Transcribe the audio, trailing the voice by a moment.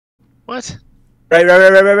What?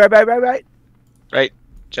 Right. Right.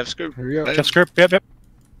 Jeff's group. Here we go. Right. Jeff's group. Yep.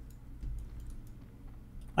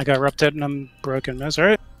 I got erupted and I'm broken. That's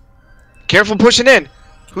alright. Careful pushing in.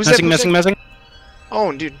 Who's that? Messing.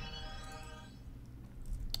 Oh, dude.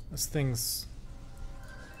 This thing's...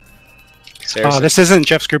 Oh, this isn't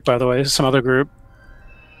Jeff's group, by the way. This is some other group.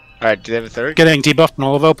 Alright, do they have a third? Getting debuffed and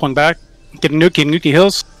Olivo, pulling back. Getting nuki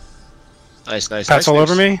heals. Nice. Pats all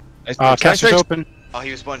over me. Caster's open. Oh,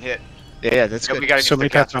 he was one hit. Yeah, that's good. We gotta so many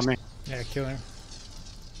pats on me. Yeah, kill him.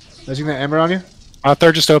 Nothing that Ember on you?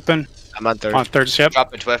 Third just open. I'm on third. On third, yep.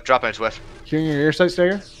 Drop into Swift, drop into Swift. Killing your ear sight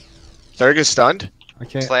stagger? Third is stunned. I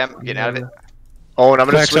can't. Slam, getting out of it. Oh, and I'm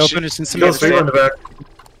gonna Back's switch. open. It's in some Kill Sweeper in the back.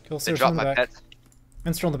 Kill They Surge dropped in the my back. pets.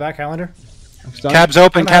 Minstrel in the back, Highlander. Cab's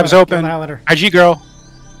open. Cab's open. Highlander. IG girl.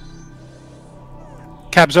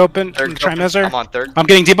 Cab's open. Third, Try I'm Messer. on third. I'm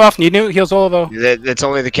getting debuffed. Need new heals Olivo. That's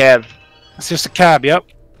only the cab. It's just a cab. Yep.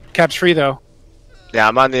 Cab's free though. Yeah,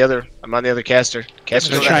 I'm on the other caster. Caster's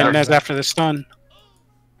Just on trying third. Mez after the stun.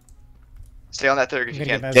 Stay on that third if you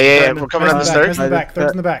can. Yeah, we're coming on this third. Mez in the back.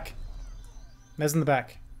 Third's in the back. Mez in the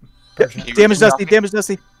back. Damage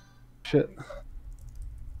Dusty. Shit.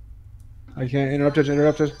 I can't.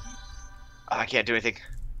 Interrupted. Oh, I can't do anything.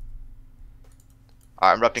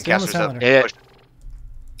 Alright, I'm erupting Stay on casters this up. Highlander. Yeah. Push.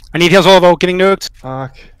 I need heals Olivo. Getting nuked.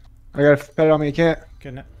 Fuck. I got a pet on me. You can't.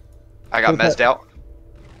 Getting it. I got Kill the mezzed out.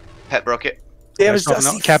 Pet broke it. Damage No,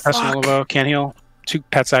 Dusty. Cap has an Olivo. Can't heal. 2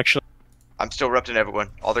 pets actually. I'm still erupting everyone.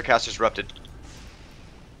 All their casters erupted.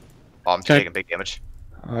 Oh, I'm Okay. taking big damage.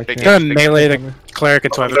 I Big can't. Gonna damage, melee the cleric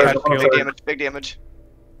until I have a pet Big heal. damage, big damage.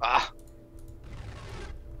 Ah.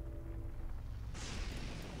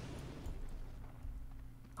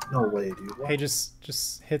 No way, dude. Hey,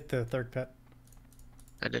 just hit the third pet.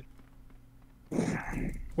 I did.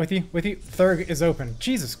 With you. Third is open.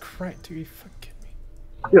 Jesus Christ, dude, you fucking kidding me?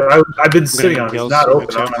 Yeah, I've been sitting on it. It's Kills not so open.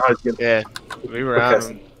 much. I don't know how it's getting. Yeah, we were on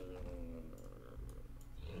him.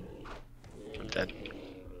 I'm dead.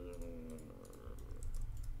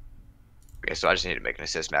 Okay, so I just need to make an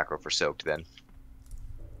assist macro for soaked then.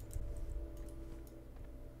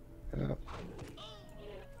 Yeah.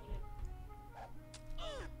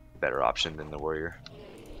 Better option than the warrior.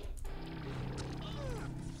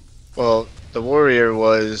 Well, the warrior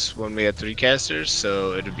was when we had 3 casters,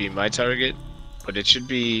 so it would be my target, but it should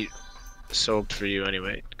be soaked for you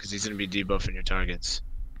anyway, because he's gonna be debuffing your targets.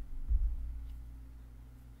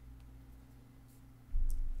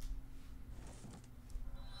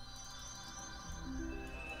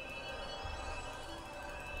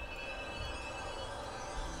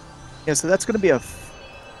 Yeah, so that's gonna be a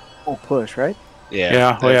full push, right?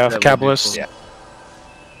 Yeah. Oh yeah. Cabalist. Yeah.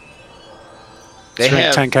 They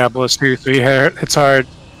have 10 Cabalist, 2, 3 hair. It's hard.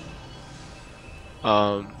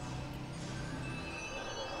 yeah,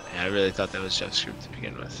 I really thought that was Jeff's group to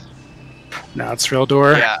begin with. Now it's real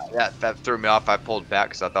door. Yeah, that threw me off. I pulled back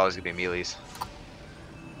because I thought it was gonna be melees.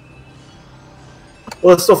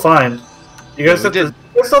 Well, it's still fine. You guys, Yeah, you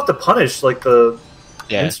guys still have to punish like the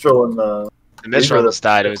Yeah, minstrel and the. the minstrel almost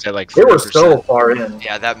died. It was at like They were 40%. so far in.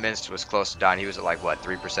 Yeah, that minst was close to dying. He was at like what,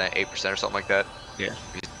 3%, 8% or something like that. Yeah.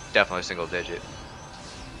 He's definitely single digit.